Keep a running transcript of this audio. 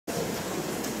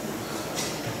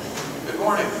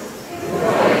morning.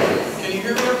 Can you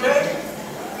hear me okay?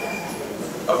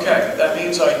 Okay, that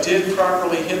means I did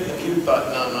properly hit the mute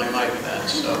button on my mic then,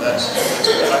 so that's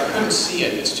good. I couldn't see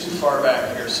it, it's too far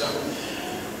back here. So,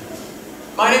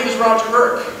 my name is Roger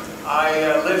Burke.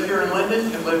 I live here in Linden,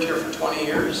 have lived here for 20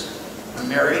 years. I'm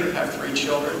married, have 3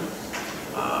 children.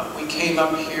 We came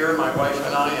up here, my wife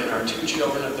and I, and our 2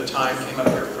 children at the time, came up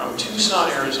here from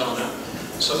Tucson, Arizona,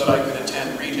 so that I could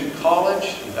attend Regent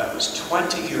College. That was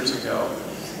 20 years ago.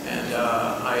 And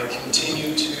I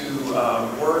continue to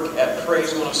work at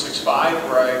Praise 106.5,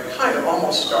 where I kind of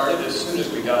almost started as soon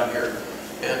as we got here.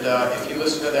 And if you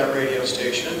listen to that radio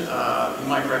station, you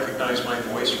might recognize my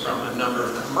voice from a number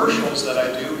of commercials that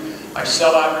I do. I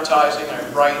sell advertising, I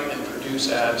write and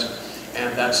produce ads,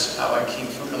 and that's how I keep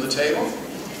food on the table.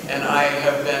 And I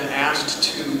have been asked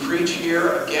to preach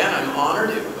here again. I'm honored.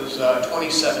 It was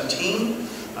 2017,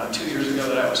 2 years ago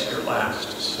that I was here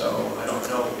last. So I don't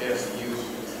know if you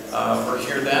were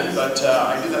here then, but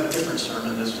I do have a different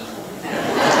sermon this time.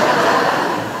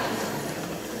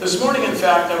 This morning, in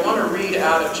fact, I want to read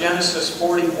out of Genesis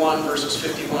 41, verses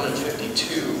 51 and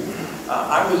 52.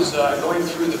 I was going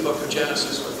through the book of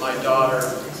Genesis with my daughter,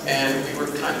 and we were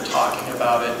kind of talking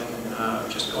about it,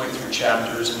 and just going through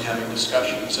chapters and having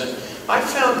discussions. And I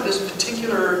found this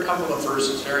particular couple of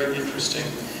verses very interesting,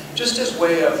 just as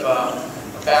way of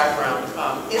background.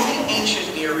 In the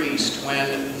ancient Near East, when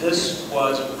this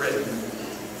was written,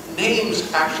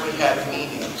 names actually had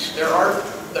meanings. There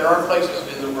are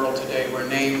places in the world today where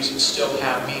names still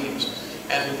have meanings,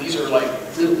 and these are like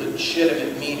real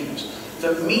legitimate meanings.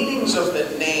 The meanings of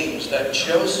the names that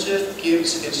Joseph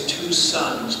gives his 2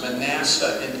 sons,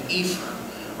 Manasseh and Ephraim,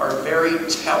 are very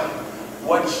telling.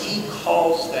 What he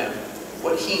calls them,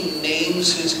 what he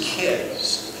names his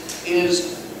kids,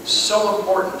 is so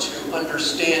important to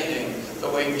understanding the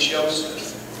way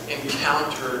Joseph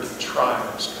encountered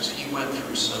trials, because he went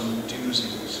through some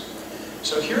doozies.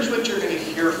 So here's what you're going to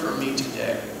hear from me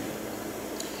today.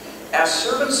 As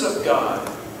servants of God,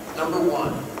 number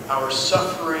 1, our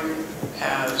suffering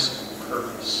has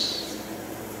purpose.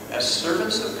 As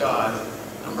servants of God,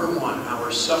 number 1,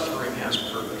 our suffering has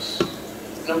purpose.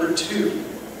 Number 2,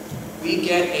 we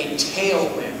get a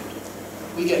tailwind.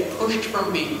 We get pushed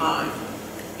from behind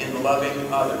in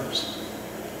loving others.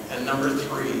 And number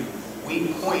 3,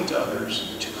 we point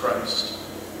others to Christ.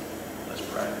 Let's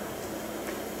pray.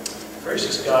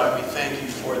 Gracious God, we thank you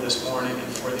for this morning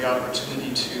and for the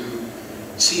opportunity to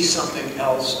see something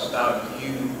else about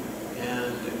you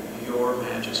and your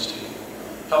majesty.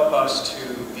 Help us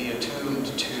to be attuned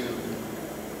to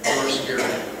your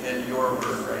Spirit and your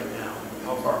word right now.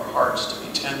 Help our hearts to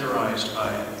be tenderized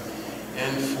by it,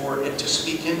 and for it to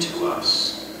speak into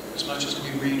us. As much as we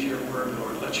read your word,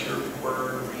 Lord, let your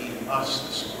word read us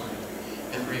this morning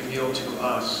and reveal to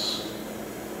us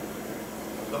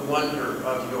the wonder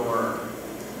of your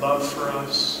love for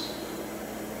us.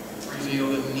 Reveal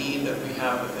the need that we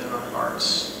have within our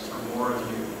hearts for more of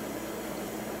you,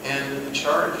 and the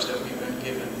charge that we've been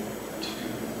given to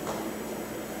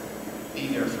be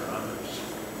there for others.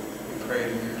 We pray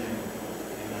in your name.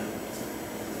 Amen.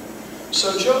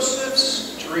 So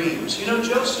Joseph's dreams. You know,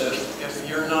 Joseph, if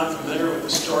you're not familiar with the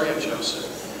story of Joseph,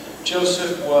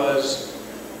 Joseph was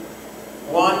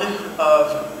one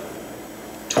of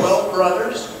 12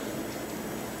 brothers,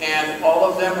 and all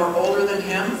of them were older than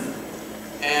him,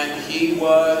 and he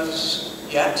was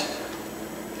yet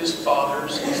his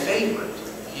father's favorite.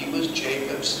 He was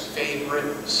Jacob's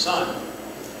favorite son.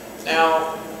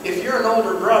 Now, if you're an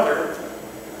older brother,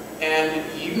 and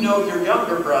you know your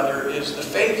younger brother is the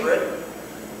favorite,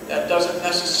 that doesn't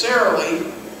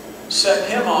necessarily set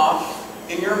him off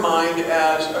in your mind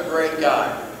as a great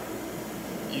guy.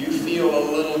 You feel a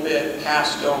little bit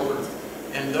passed over.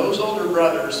 And those older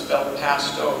brothers felt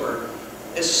passed over,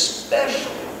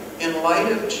 especially in light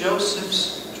of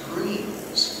Joseph's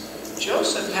dreams.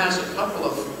 Joseph has a couple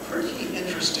of pretty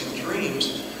interesting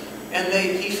dreams, and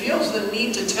he feels the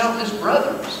need to tell his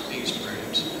brothers these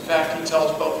dreams. In fact, he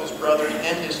tells both his brothers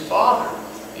and his father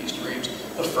these dreams.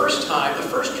 The first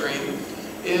dream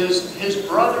is his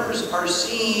brothers are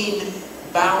seen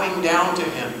bowing down to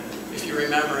him. If you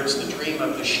remember, it's the dream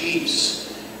of the sheaves.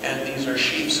 And these are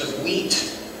sheaves of wheat,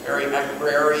 very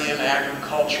agrarian,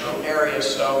 agricultural area.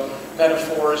 So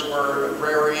metaphors were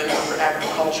agrarian or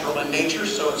agricultural in nature.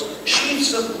 So it's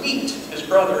sheaves of wheat. His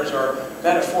brothers are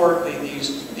metaphorically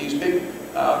these big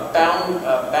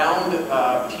bound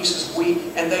pieces of wheat,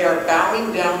 and they are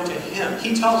bowing down to him.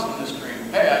 He tells them this dream.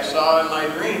 Hey, I saw in my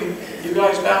dream you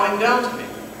guys bowing down to me.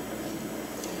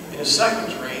 In his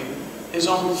second dream, his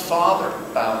own father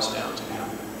bows down to him.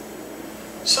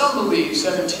 Some believe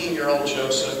 17-year-old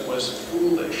Joseph was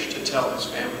foolish to tell his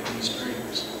family these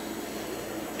dreams.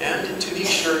 And to be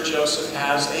sure, Joseph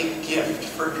has a gift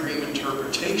for dream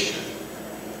interpretation.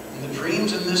 And the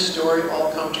dreams in this story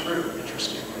all come true,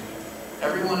 interestingly.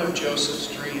 Every one of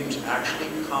Joseph's dreams actually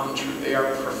come true. They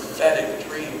are prophetic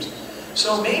dreams.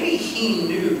 So maybe he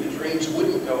knew the dreams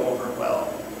wouldn't go over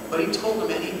well, but he told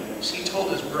them anyways. He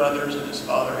told his brothers and his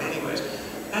father anyways,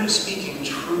 kind of speaking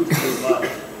truth in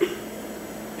love.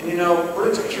 And you know,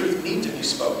 words of truth need to be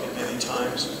spoken many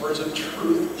times. Words of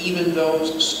truth, even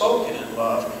those spoken in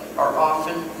love, are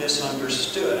often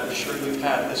misunderstood. I'm sure you've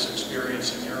had this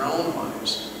experience in your own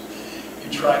lives. You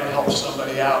try to help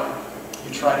somebody out.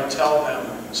 You try to tell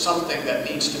them something that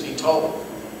needs to be told,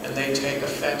 and they take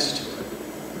offense to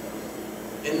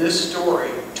it. In this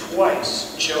story,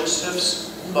 twice,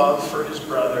 Joseph's love for his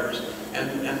brothers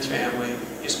and family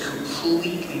is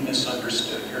completely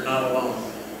misunderstood. You're not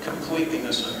alone. Completely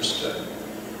misunderstood.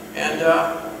 And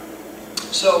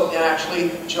so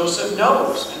actually, Joseph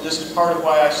knows, and this is part of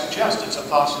why I suggest it's a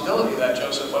possibility that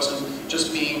Joseph wasn't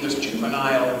just being this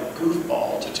juvenile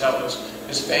goofball to tell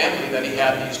his family that he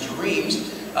had these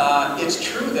dreams. It's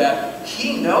true that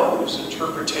he knows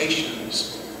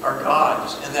interpretations are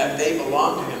God's and that they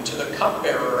belong to him. To the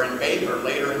cupbearer and baker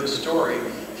later in the story,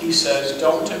 he says,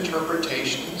 don't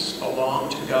interpretations belong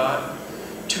to God?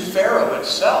 To Pharaoh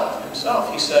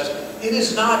himself, he says, it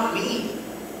is not me.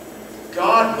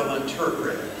 God will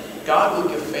interpret. God will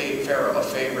give Pharaoh a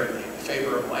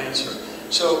favorable answer.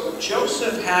 So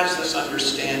Joseph has this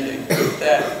understanding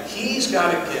that he's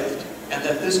got a gift, and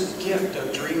that this gift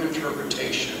of dream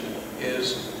interpretation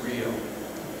is real.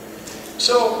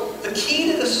 So the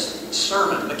key to this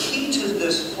sermon, the key to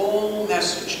this whole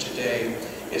message today,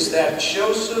 is that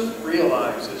Joseph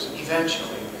realizes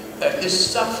eventually that his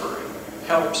suffering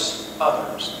helps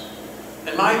others.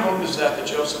 And my hope is that the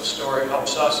Joseph story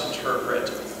helps us interpret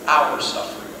our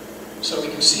suffering. So we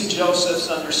can see Joseph's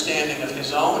understanding of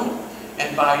his own,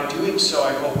 and by doing so,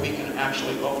 I hope we can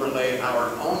actually overlay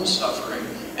our own suffering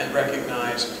and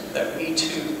recognize that we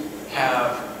too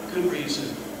have good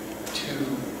reason to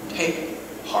take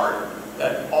heart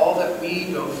that all that we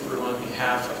go through on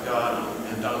behalf of God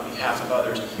and on behalf of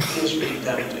others is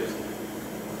redemptive.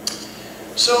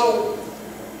 So,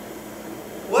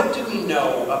 what do we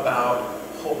know about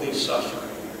holy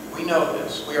suffering? We know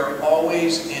this. We are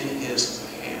always in His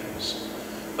hands.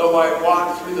 Though I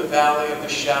walk through the valley of the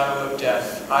shadow of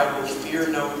death, I will fear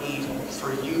no evil,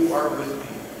 for you are with me.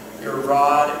 Your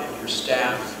rod and your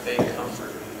staff, they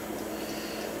comfort me.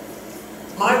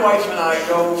 My wife and I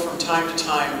go from time to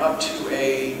time up to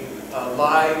a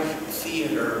live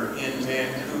theater in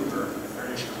Vancouver,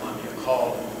 British Columbia,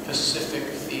 called Pacific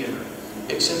Theater.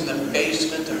 It's in the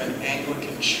basement of an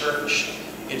Anglican church.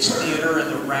 It's theater in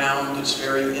the round. It's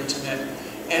very intimate.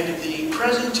 And the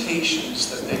presentations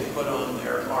that they put on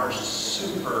there are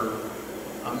super,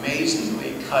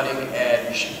 amazingly cutting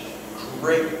edge,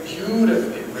 great,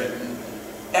 beautifully written,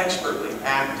 expertly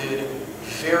acted,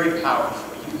 very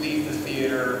powerful. You leave the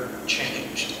theater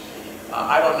changed.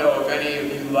 I don't know if any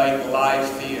of you like live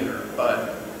theater,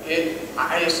 but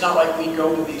it's not like we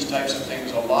go to these types of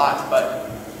things a lot, but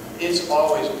it's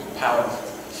always powerful.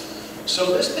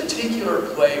 So this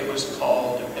particular play was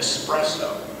called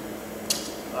Espresso,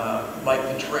 like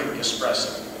the drink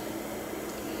espresso.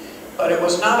 But it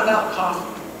was not about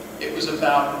coffee. It was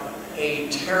about a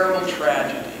terrible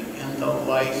tragedy in the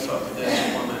life of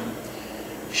this woman.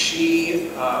 She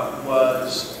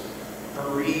was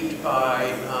bereaved by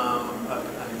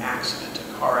an accident,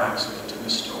 a car accident in the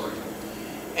story.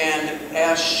 And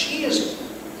as she is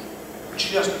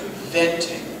just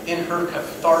venting in her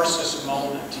catharsis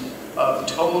moment of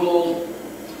total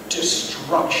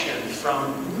destruction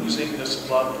from losing this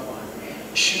loved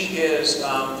one, she is,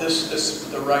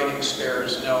 the writing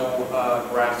spares no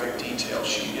graphic detail.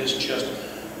 She is just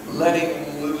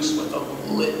letting loose with a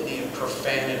litany of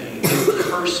profanity and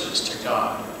curses to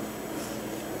God.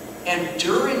 And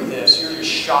during this, you're just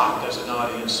shocked as an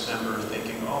audience member,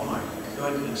 thinking, oh my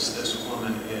goodness, this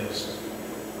woman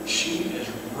she is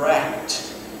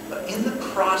wrecked. But in the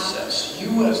process,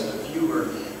 you as the viewer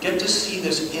get to see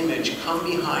this image come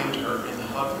behind her and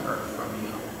hug her from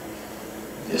behind.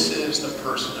 This is the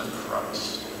person of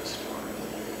Christ in the story.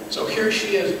 So here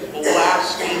she is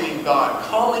blaspheming God,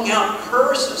 calling out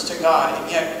curses to God,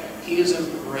 and yet He is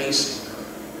embracing her.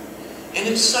 And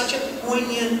it's such a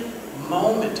poignant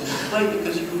moment in the play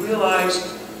because you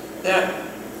realize that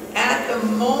at the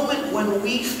moment when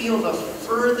we feel the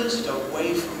furthest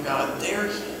away from God, there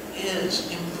He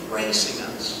is embracing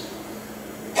us.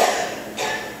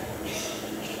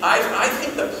 I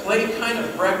think the plague kind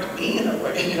of wrecked me in a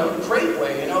way, a great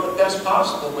way, the best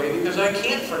possible way, because I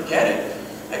can't forget it.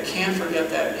 I can't forget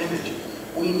that image.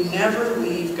 We never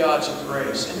leave God's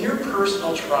embrace. In your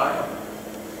personal trial,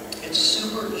 it's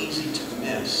super easy to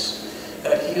miss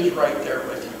that He is right there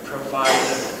with you,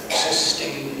 providing,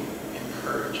 sustaining,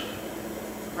 encouraging.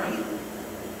 Right?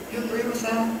 You agree with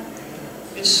that?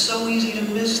 It's so easy to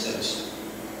miss this.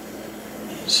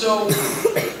 So,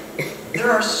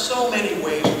 there are so many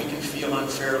ways we can feel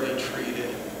unfairly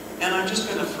treated. And I'm just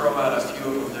going to throw out a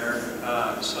few of them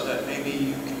there so that maybe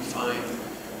you can find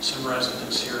some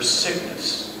resonance here.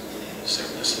 Sickness.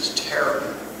 Sickness is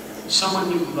terrible.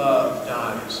 Someone you love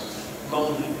dies.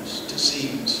 Loneliness,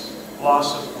 disease,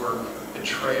 loss of work,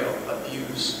 betrayal,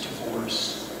 abuse,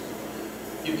 divorce.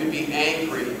 You can be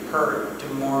angry, hurt,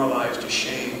 demoralized,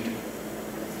 ashamed.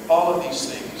 All of these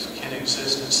things can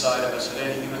exist inside of us at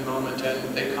any given moment,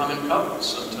 and they come in couples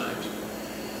sometimes.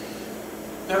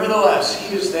 Nevertheless,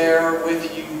 He is there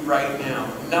with you right now.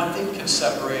 Nothing can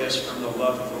separate us from the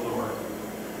love of the Lord.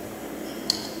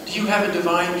 Do you have a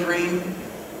divine dream,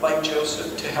 like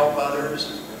Joseph, to help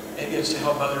others? Maybe it's to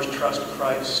help others trust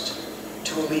Christ,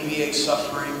 to alleviate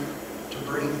suffering, to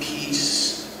bring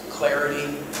peace,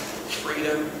 clarity,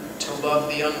 freedom, to love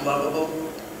the unlovable,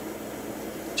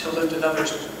 to lift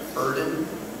another's burden.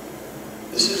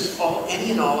 This is all,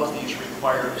 any and all of these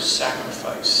require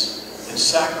sacrifice, and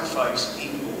sacrifice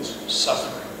equals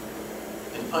suffering.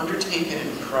 And undertaken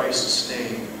in Christ's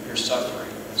name, your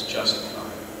suffering is justified.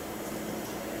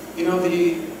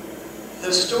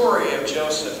 The story of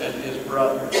Joseph and his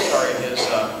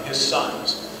his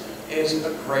sons, is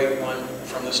a great one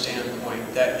from the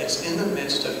standpoint that it's in the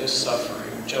midst of his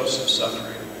suffering, Joseph's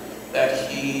suffering,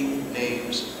 that he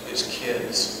names his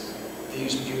kids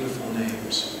these beautiful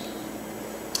names.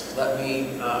 Let me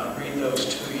read those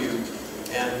to you,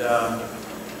 and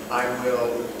I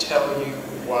will tell you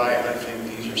why I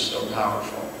think these are so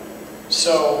powerful.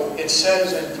 So it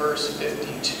says in verse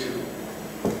 51,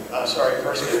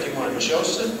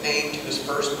 Joseph named his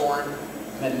firstborn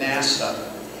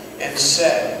Manasseh and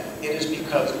said, "It is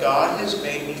because God has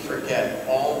made me forget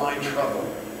all my trouble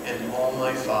and all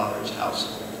my father's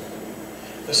household."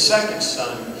 The second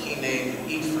son he named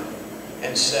Ephraim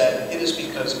and said, "It is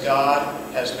because God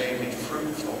has made me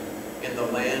fruitful in the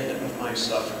land of my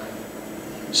suffering."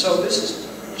 So this is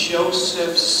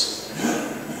Joseph's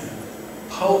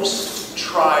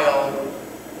post-trial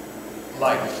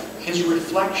life. His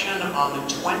reflection on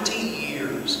the 20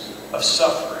 years of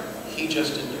suffering he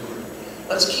just endured.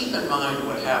 Let's keep in mind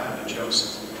what happened to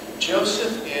Joseph.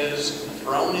 Joseph is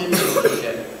thrown into the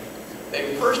pit.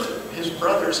 His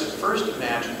brothers at first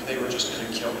imagined they were just going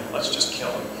to kill him. Let's just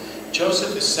kill him.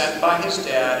 Joseph is sent by his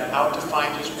dad out to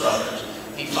find his brothers.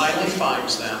 He finally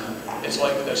finds them. It's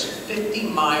like this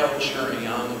 50-mile journey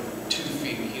on 2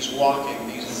 feet. He's walking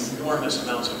these enormous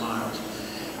amounts of miles.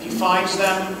 He finds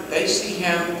them, they see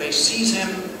him, they seize him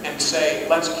and say,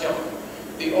 "Let's kill him."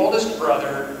 The oldest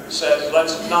brother says,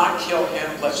 "Let's not kill him,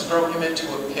 let's throw him into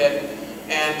a pit."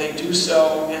 And they do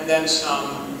so, and then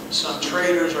some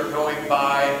traders are going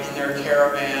by in their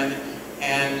caravan,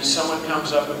 and someone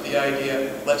comes up with the idea,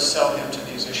 "Let's sell him to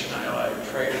these Ishmaelite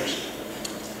traders."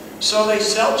 So they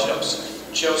sell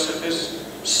Joseph. Joseph is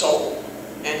sold.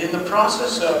 And in the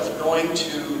process of going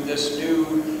to this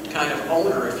new kind of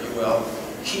owner, if you will,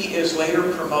 he is later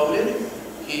promoted.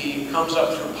 He comes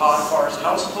up through Potiphar's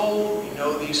household. You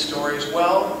know these stories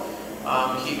well.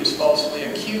 He is falsely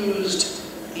accused.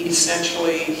 He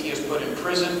is put in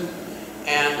prison.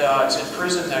 And it's in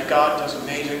prison that God does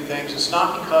amazing things. It's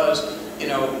not because,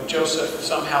 Joseph,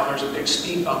 somehow there's a big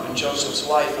speed bump in Joseph's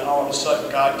life and all of a sudden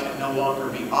God can no longer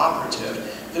be operative.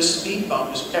 This speed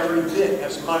bump is every bit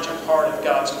as much a part of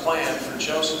God's plan for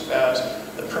Joseph as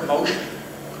the promotion.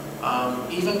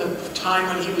 Even the time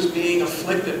when he was being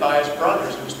afflicted by his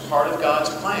brothers, it was part of God's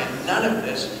plan. None of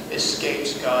this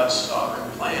escapes God's sovereign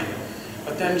plan.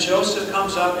 But then Joseph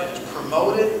comes up and is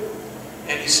promoted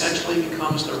and essentially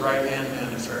becomes the right-hand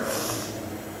man of Pharaoh.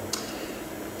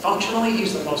 Functionally,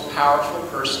 he's the most powerful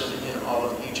person in all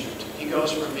of Egypt. He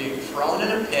goes from being thrown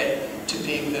in a pit to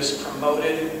being this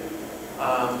promoted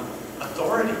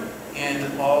authority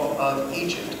in all of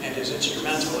Egypt, and is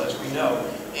instrumental, as we know,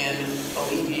 in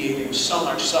alleviating so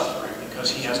much suffering because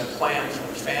he has a plan for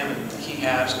the famine. He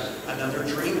has another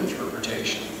dream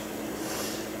interpretation.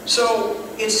 So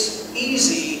it's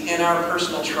easy in our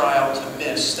personal trial to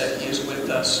miss that he is with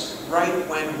us right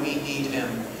when we need him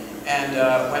and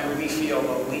when we feel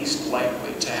the least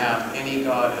likely to have any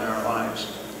God in our lives.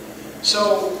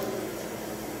 So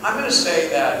I'm going to say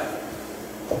that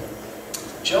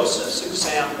Joseph's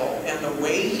example and the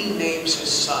way he names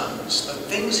his sons, the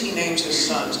things he names his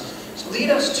sons, lead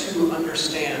us to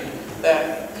understand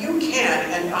that you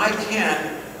can and I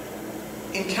can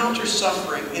encounter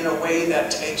suffering in a way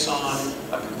that takes on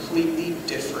a completely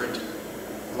different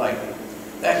light.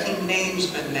 That he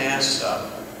names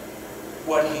Manasseh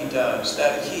what he does.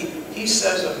 That he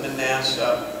says of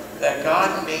Manasseh that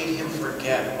God made him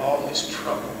forget all his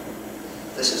trouble.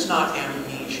 This is not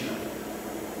amnesia.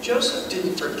 Joseph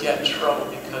didn't forget trouble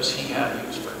because he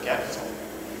was forgetful.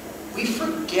 We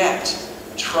forget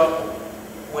trouble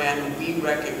when we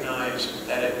recognize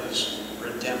that it was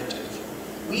redemptive.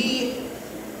 We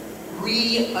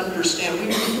re-understand,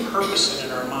 we repurpose it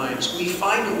in our minds. We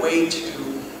find a way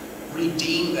to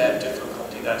redeem that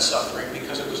difficulty, that suffering,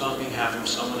 because it was on behalf of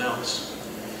someone else.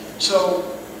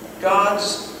 So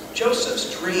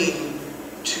Joseph's dream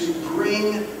to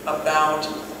bring about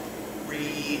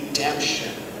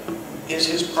redemption is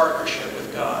his partnership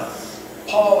with God.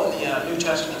 Paul in the New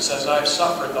Testament says, "I have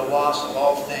suffered the loss of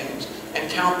all things and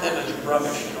count them as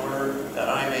rubbish in order that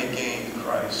I may gain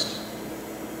Christ."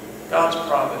 God's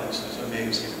providence is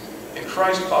amazing. And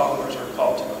Christ followers are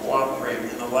called to cooperate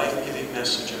in the life-giving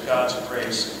message of God's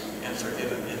grace and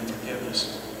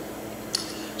forgiveness.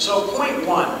 So point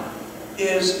one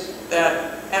is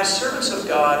that as servants of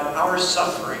God, our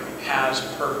suffering has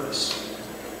purpose.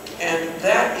 And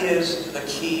that is the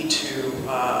key to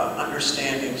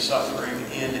understanding suffering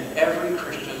in every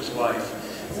Christian's life.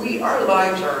 Our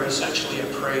lives are essentially a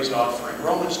praise offering.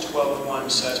 Romans 12:1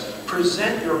 says,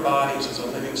 "Present your bodies as a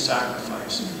living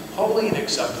sacrifice, holy and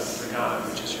acceptable to God,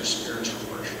 which is your spiritual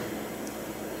worship."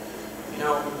 You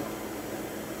know,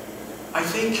 I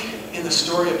think in the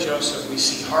story of Joseph we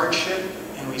see hardship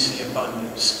and we see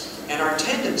abundance. And our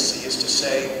tendency is to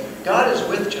say, God is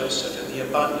with Joseph in the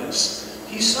abundance.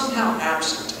 He's somehow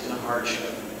absent in the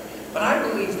hardship. But I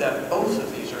believe that both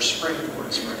of these are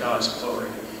springboards for God's glory.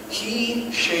 He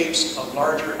shapes a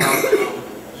larger outcome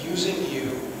using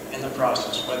you in the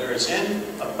process. Whether it's in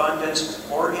abundance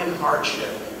or in hardship,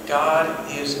 God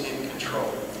is in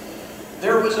control.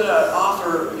 There was an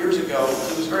author years ago,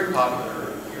 who was very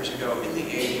popular years ago in the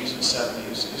 80s and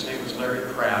 70s. His name was Larry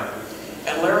Crabb.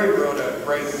 And Larry wrote a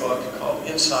great book called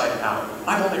Inside Out.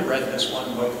 I've only read this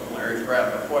one book from Larry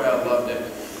Crabb, but boy, I loved it.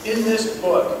 In this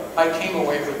book, I came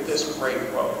away with this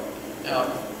great quote. Now,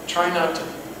 try not to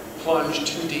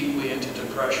plunge too deeply into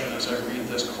depression as I read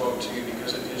this quote to you,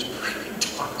 because it is pretty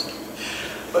dark.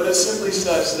 But it simply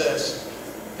says this: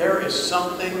 "There is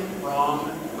something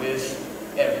wrong with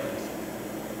everything."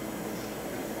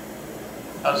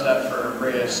 How's that for a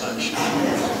ray of sunshine?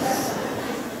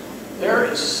 There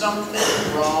is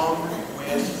something wrong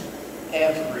with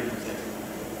everything.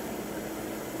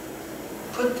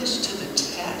 Put this to the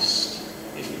test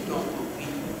if you don't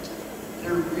believe it.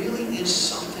 There really is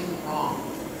something wrong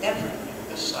with everything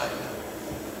this side of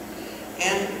it.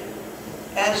 And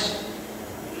as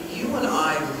you and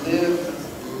I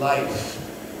live life,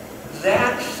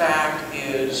 that fact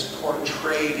is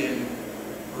portrayed in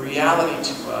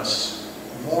reality to us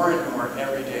more and more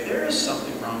every day. There is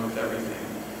something wrong with everything.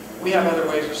 We have other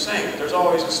ways of saying it. There's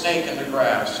always a snake in the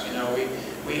grass. You know,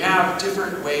 we have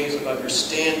different ways of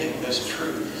understanding this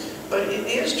truth. But it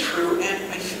is true,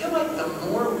 and I feel like the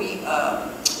more we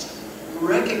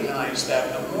recognize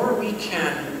that, the more we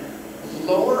can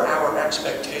lower our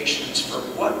expectations for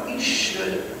what we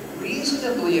should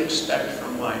reasonably expect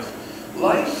from life.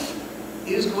 Life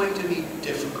is going to be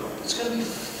difficult. It's going to be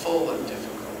full of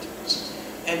difficulties.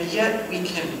 And yet we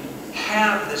can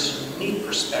have this unique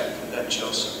perspective that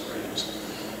Joseph brings.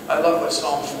 I love what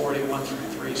Psalm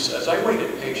 41:3 says. "I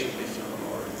waited patiently for the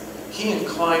Lord. He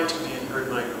inclined to me and heard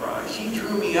my cry. He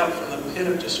drew me up from the pit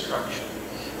of destruction,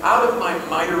 out of my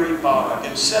miry bog,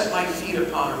 and set my feet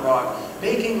upon a rock,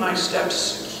 making my steps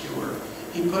secure.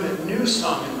 He put a new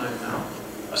song in my mouth,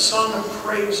 a song of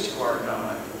praise to our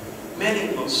God.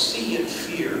 Many will see and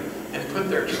fear and put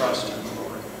their trust in the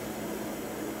Lord."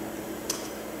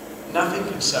 Nothing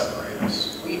can separate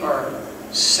us. We are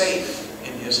safe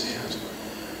in His hands.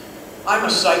 I'm a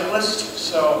cyclist,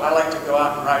 so I like to go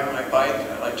out and ride my bike.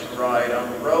 I like to ride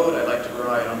on the road. I like to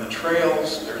ride on the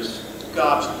trails. There's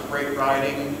gobs of great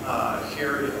riding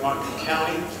here in Whatcom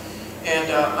County.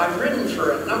 And I've ridden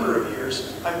for a number of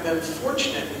years. I've been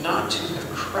fortunate not to have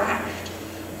crashed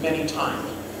many times.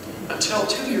 Until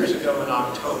 2 years ago in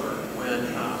October,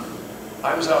 when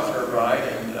I was out for a ride,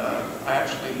 and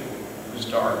it was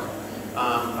dark.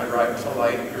 I ride with a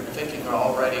light. You're thinking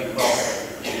already, well,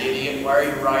 you idiot, why are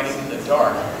you riding in the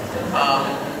dark?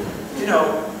 You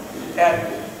know, at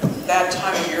that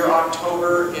time of year,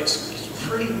 October, it's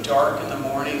pretty dark in the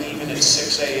morning, even at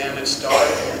 6 a.m. It's dark,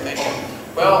 and you're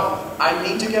thinking, well, I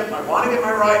want to get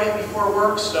my ride in before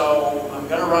work, so I'm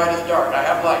going to ride in the dark. I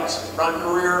have lights, front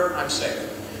and rear, I'm safe.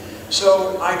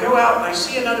 So I go out and I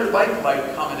see another bike light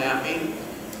coming at me,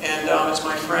 and it's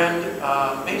my friend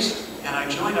Mason. And I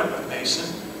join up with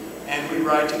Mason, and we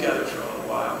ride together for a little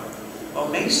while. Well,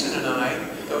 Mason and I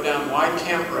go down Wide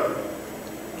Camp Road,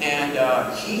 and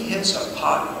he hits a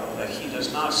pothole that he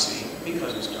does not see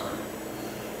because it's dark.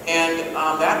 And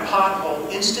that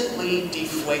pothole instantly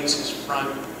deflates his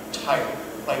front tire.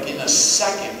 Like in a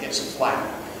second, it's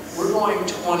flat. We're going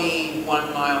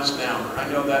 21 miles an hour. I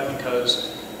know that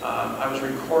because I was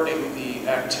recording the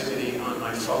activity on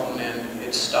my phone, and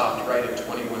it stopped right at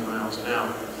 21 miles an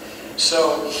hour.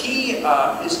 So he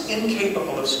is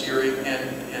incapable of steering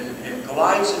and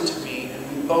glides into me,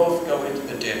 and we both go into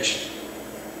the ditch.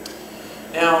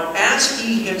 Now, as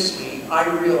he hits me, I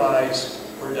realize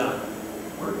we're done.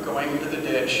 We're going into the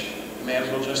ditch. You may as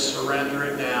well just surrender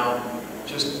it now.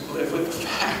 Just live with the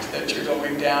fact that you're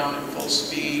going down at full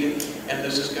speed, and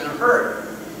this is going to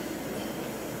hurt.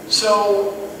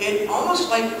 So it almost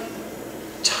like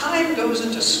time goes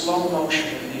into slow motion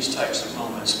in these types of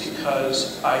moments,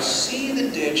 because I see the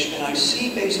ditch and I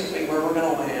see basically where we're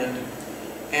going to land,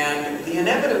 and the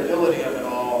inevitability of it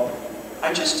all,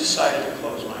 I just decided to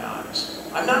close my eyes.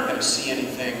 I'm not going to see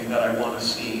anything that I want to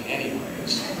see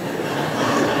anyways.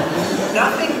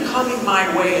 Nothing coming my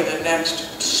way in the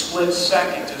next split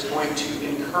second is going to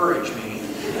encourage me.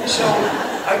 So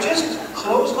I just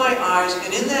closed my eyes,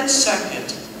 and in that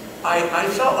second, I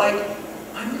felt like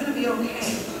I'm going to be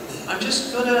okay. I'm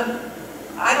just going to,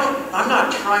 I'm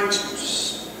not trying to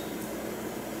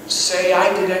say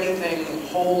I did anything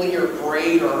holy or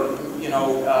great or,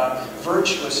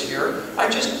 virtuous here. I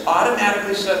just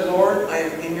automatically said, Lord, I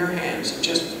am in your hands.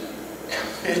 Just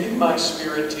committing my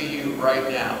spirit to you right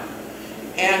now.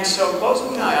 And so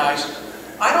closing my eyes,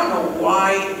 I don't know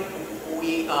why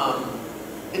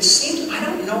it seems, I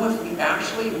don't know if we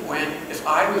actually went, if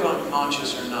I was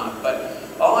unconscious or not, but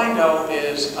all I know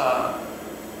is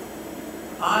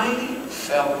I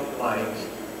felt like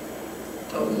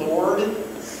the Lord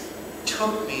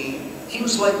took me, He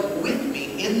was like with me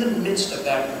in the midst of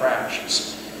that crash.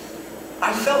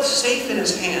 I felt safe in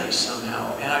His hands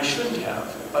somehow, and I shouldn't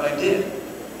have, but I did.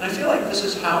 And I feel like this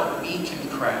is how we can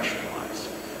crash in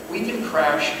life. We can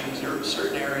crash in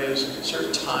certain areas,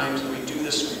 certain times, and we do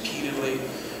this repeatedly,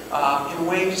 in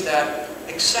ways that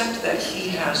accept that He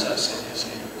has us in His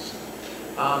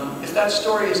hands. If that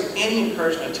story is any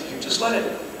encouragement to you, just let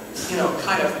it,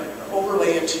 kind of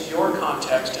overlay into your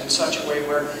context in such a way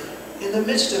where in the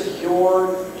midst of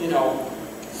your,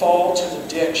 fall to the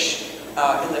ditch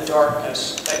in the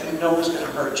darkness that you know is going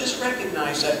to hurt, just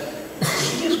recognize that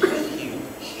He is with you.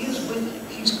 He is with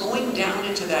you. He's going down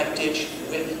into that ditch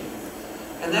with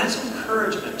you. And that's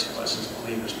encouragement to us as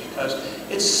believers, because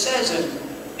it says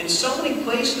in so many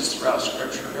places throughout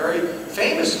Scripture, very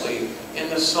famously in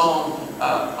the Psalm,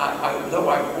 though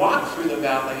I walk through the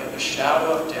valley of the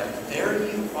shadow of death, there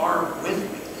you are with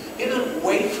me. He doesn't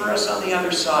wait for us on the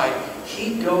other side.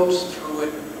 He goes through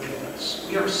it with us.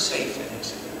 We are safe in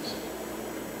His hands.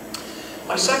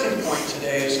 My second point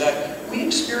today is that we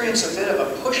experience a bit of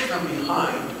a push from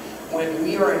behind when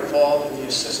we are involved in the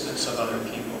assistance of other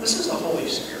people. This is the Holy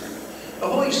Spirit. The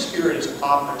Holy Spirit is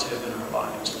operative in our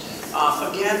lives.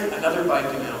 Again, another bike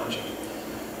analogy.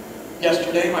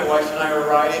 Yesterday, my wife and I were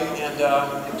riding, and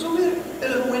it was a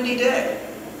bit of a windy day.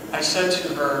 I said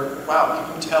to her, wow,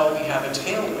 you can tell we have a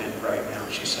tailwind right now.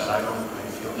 She said, I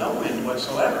feel no wind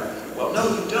whatsoever. Well, no,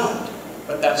 you don't.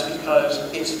 But that's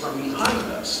because it's from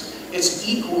behind us. It's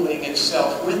equaling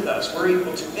itself with us. We're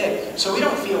equal to it. So we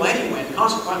don't feel any wind.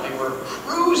 Consequently, we're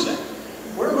cruising.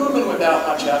 We're moving without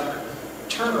much effort.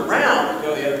 Turn around and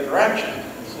go the other direction.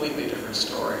 Completely different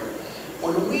story.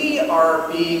 When we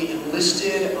are being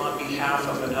enlisted on behalf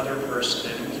of another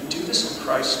person, and we do this in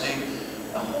Christ's name,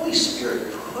 the Holy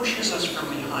Spirit pushes us from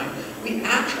behind. We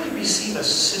actually receive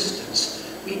assistance.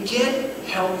 We get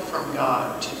help from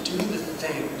God to do the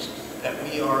things that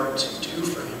we are to do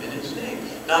for Him in His name.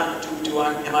 Not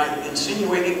am I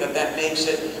insinuating that makes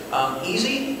it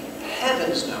easy?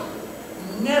 Heavens no.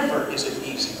 Never is it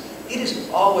easy. It is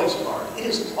always hard. It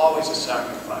is always a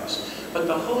sacrifice. But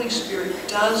the Holy Spirit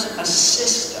does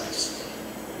assist us.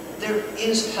 There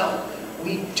is help.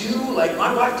 We do, like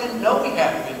my wife didn't know we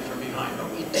had wind from behind, but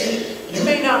we did. You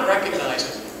may not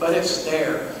recognize it, but it's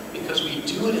there because we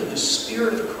do it in the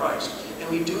Spirit of Christ, and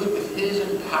we do it with His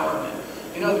empowerment.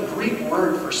 The Greek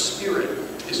word for spirit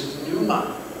is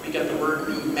pneuma. We get the word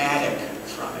pneumatic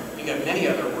from it. We get many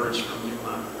other words from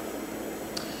pneuma.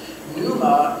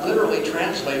 Pneuma, literally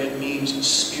translated, means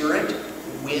spirit,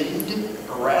 wind,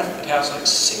 breath. It has like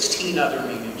 16 other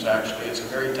meanings, actually. It's a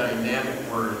very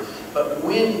dynamic word. But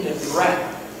wind and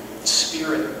breath,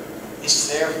 spirit,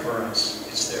 is there for us.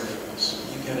 It's there for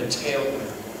us. You get a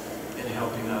tailwind in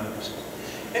helping others.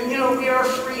 And you know, we are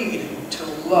freed to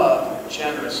love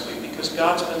generously because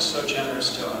God's been so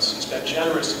generous to us. He's been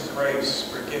generous in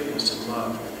grace, forgiveness, and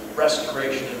love,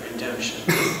 restoration and redemption.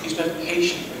 He's been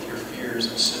patient with your fears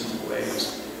and sinful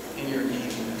ways in your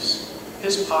neediness.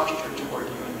 His posture toward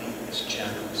you and me is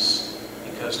generous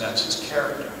because that's his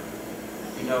character.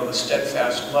 We know the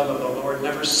steadfast love of the Lord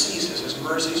never ceases. His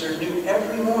mercies are new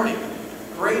every morning.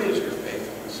 Great is your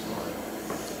faithfulness,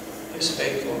 Lord. His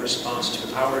faithful response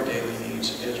to our daily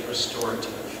needs is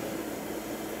restorative.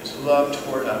 His love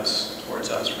towards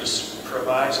us,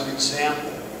 provides an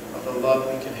example of the love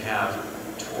we can have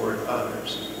toward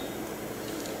others.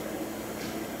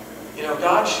 You know,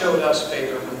 God showed us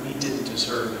favor when we didn't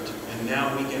deserve it, and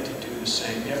now we get to do the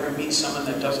same. You ever meet someone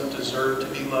that doesn't deserve to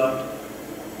be loved,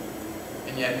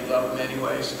 and yet you love them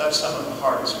anyways? That's some of the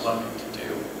hardest loving to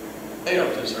do. They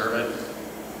don't deserve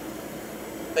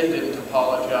it. They didn't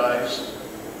apologize,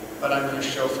 but I'm going to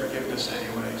show forgiveness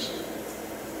anyways.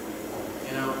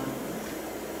 You know,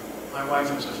 my wife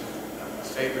has a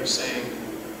favorite saying,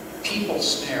 people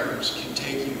snares can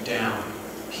take you down.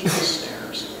 People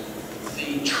snares,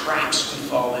 the traps we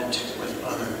fall into with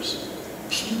others.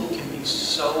 People can be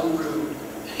so rude.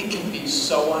 They can be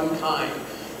so unkind.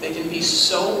 They can be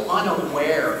so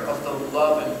unaware of the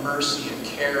love and mercy and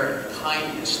care and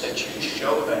kindness that you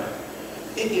show them.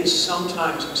 It is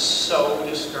sometimes so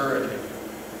discouraging.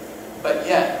 But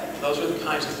yet, those are the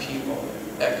kinds of people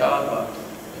that God loved,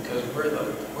 because we're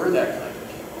that kind of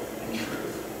people in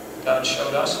truth. God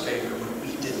showed us favor when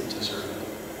we didn't deserve it.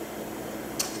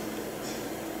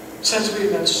 Since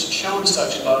we've been shown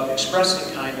such love,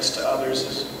 expressing kindness to others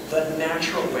is the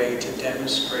natural way to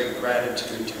demonstrate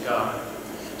gratitude to God.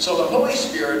 So the Holy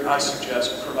Spirit, I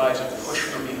suggest, provides a push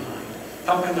from behind,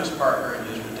 helping us partner in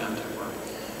his redemptive work.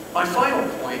 My final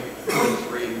point, point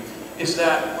 3, is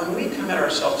that when we commit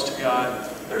ourselves to God,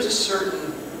 there's a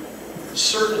certain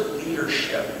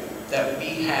leadership that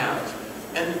we have.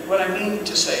 And what I mean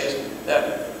to say is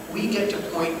that we get to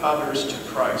point others to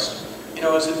Christ. You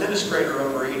know, as administrator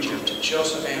over Egypt,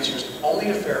 Joseph answers only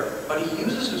to Pharaoh, but he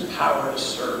uses his power to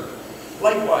serve.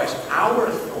 Likewise, our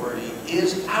authority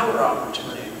is our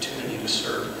opportunity to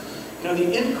serve. You know,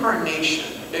 the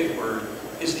incarnation, big word,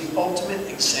 is the ultimate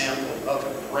example of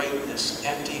greatness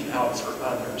emptied out for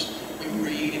others. We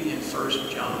read in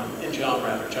John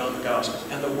the Gospel,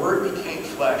 and the Word became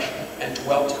flesh and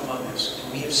dwelt among us,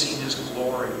 and we have seen his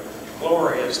glory.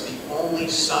 Glory as the only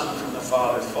Son from the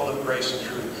Father, full of grace and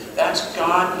truth. That's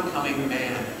God becoming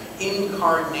man.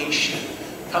 Incarnation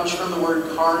comes from the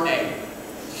word carne,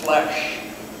 flesh.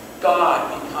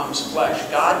 God becomes flesh.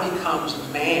 God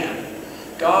becomes man.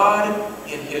 God,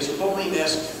 in his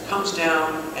holiness, comes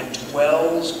down and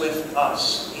dwells with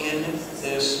us in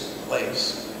this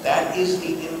place. That is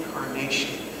the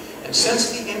incarnation. And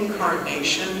since the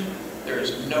incarnation, there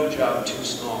is no job too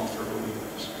small for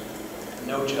believers.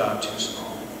 No job too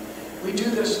small. We do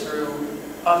this through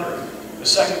othering. The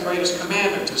second greatest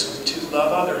commandment is to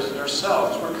love others as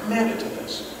ourselves. We're commanded to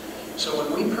this. So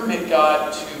when we permit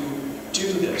God to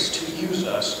do this, to use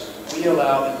us, we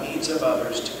allow the needs of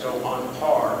others to go on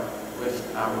par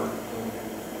with our own.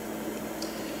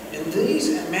 In these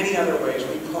and many other ways,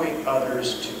 we point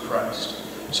others to Christ.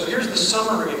 So here's the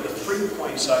summary of the 3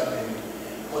 points I've made.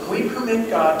 When we permit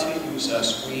God to use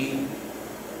us, we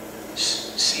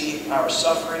see our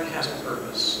suffering has a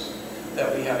purpose,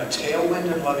 that we have a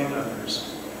tailwind in loving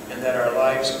others, and that our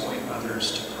lives point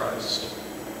others to Christ.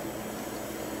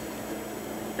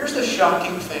 Here's the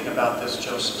shocking thing about this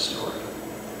Joseph story.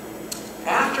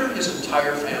 After his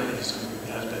entire family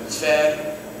has been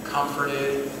fed,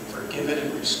 comforted, forgiven,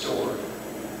 and restored,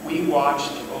 we watch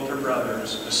the older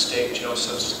brothers mistake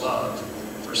Joseph's love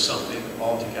for something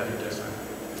altogether different.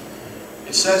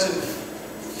 It says in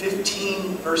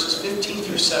verses 15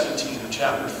 through 17 of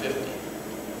chapter 50,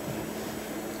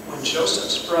 when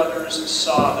Joseph's brothers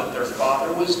saw that their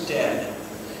father was dead,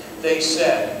 they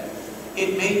said,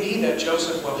 "It may be that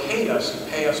Joseph will hate us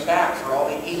and pay us back for all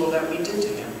the evil that we did to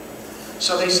him."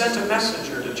 So they sent a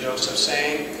messenger to Joseph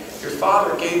saying, "Your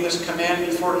father gave this command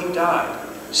before he died.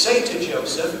 Say to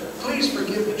Joseph, please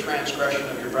forgive the transgression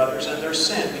of your brothers and their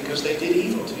sin because they did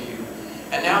evil to you.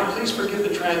 And now please forgive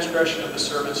the transgression of the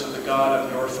servants of the God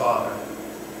of your father."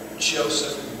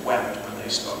 Joseph wept when they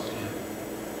spoke to him.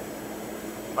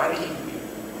 Why did he weep?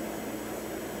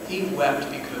 He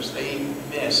wept because they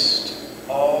missed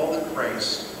all the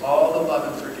grace, all the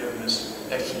love and forgiveness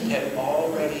that he had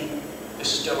already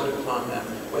bestowed upon them.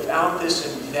 Without this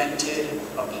invented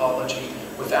apology,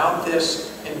 without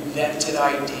this invented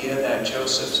idea that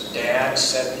Joseph's dad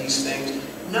said these things,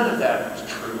 none of that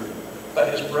was true. But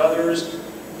his brothers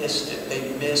missed it.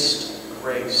 They missed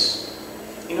grace.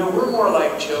 You know, we're more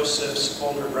like Joseph's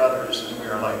older brothers than we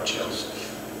are like Joseph.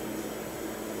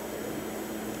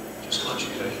 Just want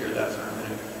you to hear that for a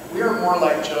minute. We are more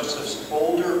like Joseph's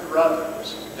older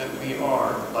brothers than we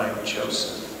are like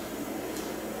Joseph.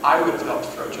 I would have helped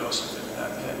throw Joseph into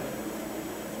that pit.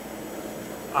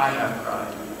 I have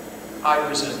pride. I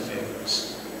resent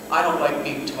favors. I don't like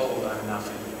being told I'm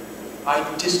nothing. I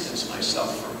distance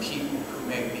myself from people who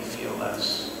make me feel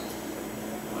less.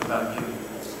 What about you?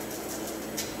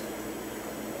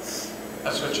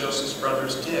 That's what Joseph's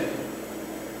brothers did.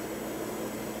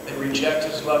 They reject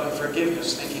his love and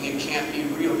forgiveness, thinking it can't be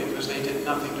real because they did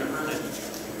nothing to earn it.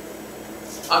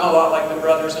 I'm a lot like the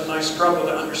brothers in my struggle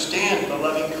to understand the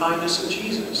loving kindness of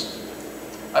Jesus.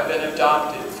 I've been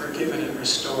adopted, forgiven, and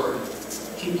restored.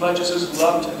 He pledges his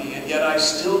love to me, and yet I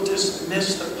still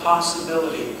dismiss the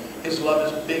possibility his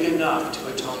love is big enough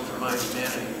to atone for my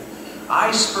humanity.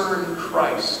 I spurn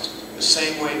Christ the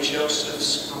same way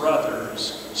Joseph's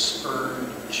brothers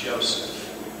spurned Joseph.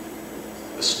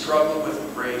 The struggle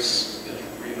with grace is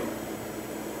real.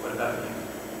 What about you?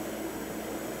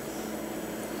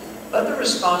 Let the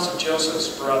response of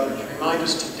Joseph's brothers remind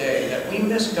us today that we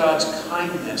miss God's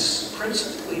kindness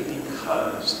principally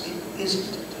because it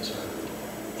isn't deserved.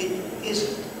 It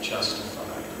isn't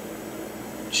justified.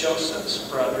 Joseph's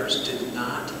brothers did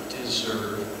not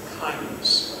deserve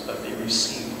kindness, but they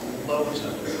received loads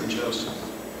of it from Joseph.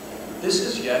 This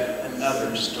is yet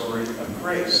another story of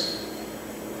grace.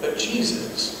 But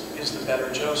Jesus is the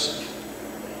better Joseph.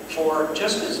 For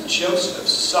just as Joseph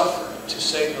suffered to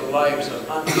save the lives of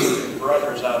unbelieving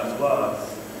brothers out of love,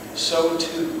 so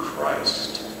too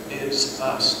Christ bids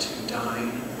us to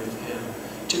dine with him,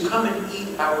 to come and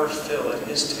eat our fill at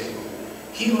his table.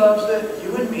 He loves that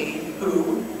you and me,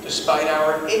 who, despite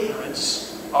our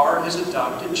ignorance, are his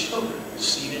adopted children,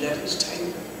 seated at his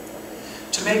table.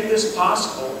 To make this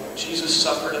possible, Jesus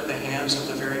suffered at the hands of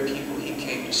the very people he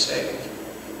came to save.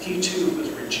 He too was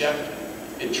rejected,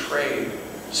 betrayed,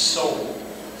 sold,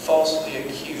 falsely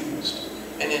accused,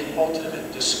 and in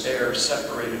ultimate despair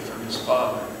separated from his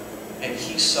Father. And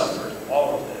he suffered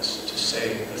all of this to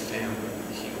save the family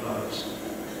he loves.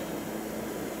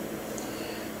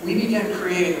 We begin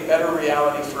creating a better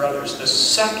reality for others the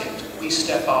second we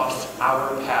step off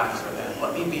our path for them.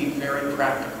 Let me be very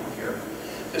practical here.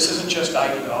 This isn't just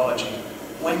ideology.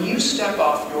 When you step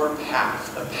off your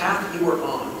path, the path you were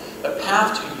on, the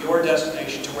path to your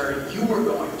destination, to where you were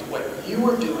going, to what you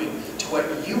were doing, to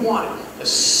what you wanted, the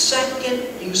second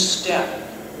you step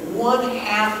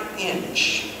 1/2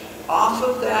 inch off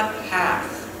of that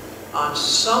path on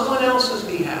someone else's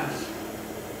behalf,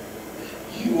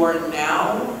 you are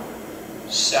now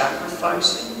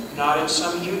sacrificing, not in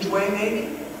some huge way maybe,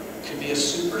 it could be a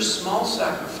super small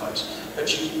sacrifice,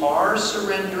 but you are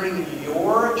surrendering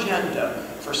your agenda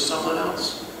for someone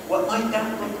else. What might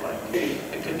that look like?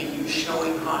 It could be you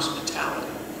showing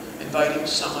hospitality, inviting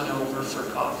someone over for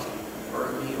coffee or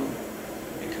a meal.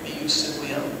 It could be you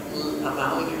simply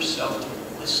allowing yourself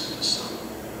to listen to someone,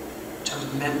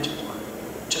 to mentor,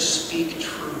 to speak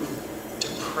truth, to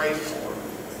pray for,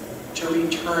 to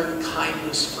return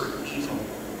kindness for evil,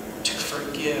 to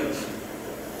forgive,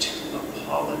 to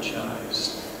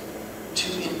apologize,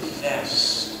 to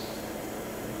invest,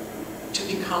 to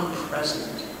become present.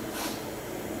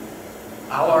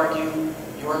 I'll argue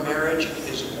your marriage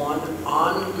is one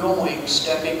ongoing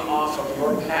stepping off of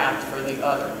your path for the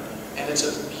other, and it's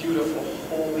a beautiful,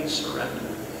 holy surrender.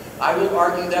 I will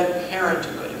argue that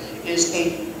parenthood is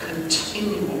a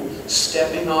continual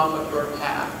stepping off of your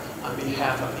path on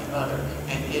behalf of the other,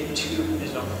 and it too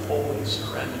is a holy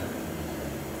surrender.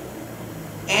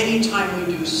 Anytime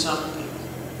we do something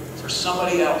for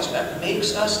somebody else that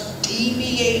makes us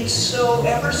deviate so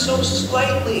ever so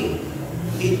slightly,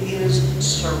 it is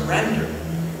surrender.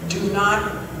 Do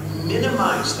not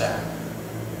minimize that.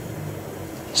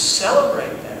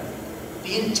 Celebrate that.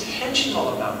 Be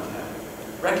intentional about that.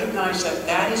 Recognize that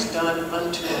that is done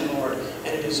unto the Lord, and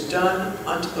it is done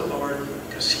unto the Lord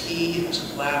because he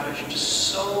has lavished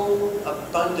so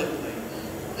abundantly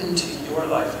into your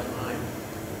life and mine.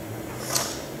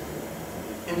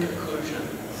 In conclusion,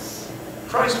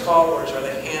 Christ followers are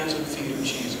the hands and feet of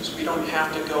Jesus. We don't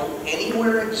have to go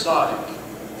anywhere exotic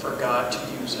for God to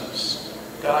use us.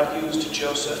 God used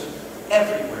Joseph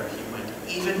everywhere he went,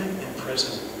 even in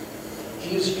prison.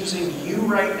 He is using you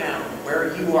right now,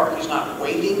 where you are. He's not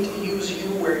waiting to use you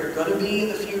where you're going to be in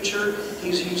the future.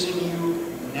 He's using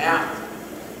you now.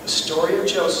 The story of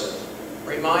Joseph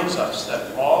reminds us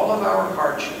that all of our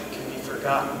hardship can be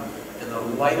forgotten in the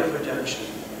light of redemption,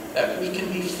 that we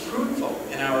can be fruitful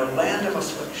in our land of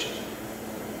affliction.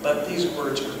 Let these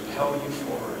words propel you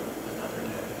forward.